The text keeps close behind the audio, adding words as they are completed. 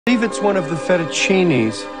believe it's one of the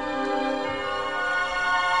fettuccinis.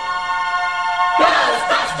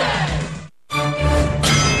 Ghostbusters!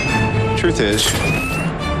 Truth is,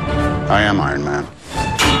 I am Iron Man.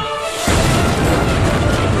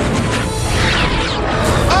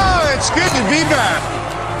 Oh, it's good to be back.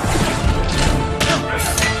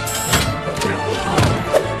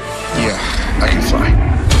 Yeah, I can fly.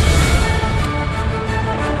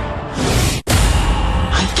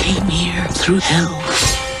 I came here through hell.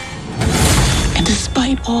 And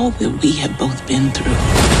despite all that we have both been through,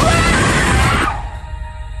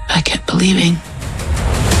 I kept believing.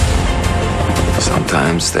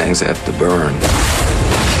 Sometimes things have to burn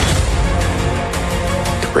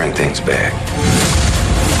to bring things back.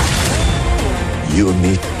 You and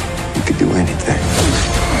me, we could do anything.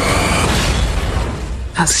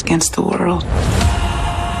 Us against the world.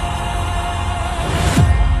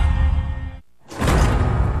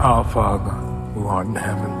 Our Father, who art in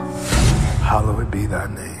heaven, hallowed be thy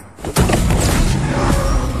name.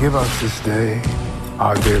 Give us this day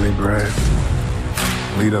our daily bread.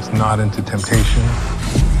 Lead us not into temptation,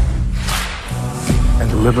 and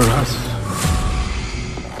deliver us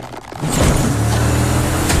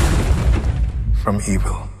from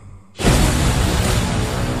evil.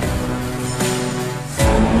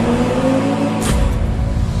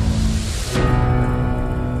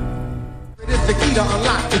 The key to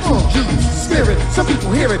unlock the true spirit. Some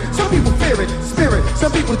people hear it, some people fear it. Spirit,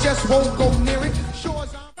 some people just won't go near it.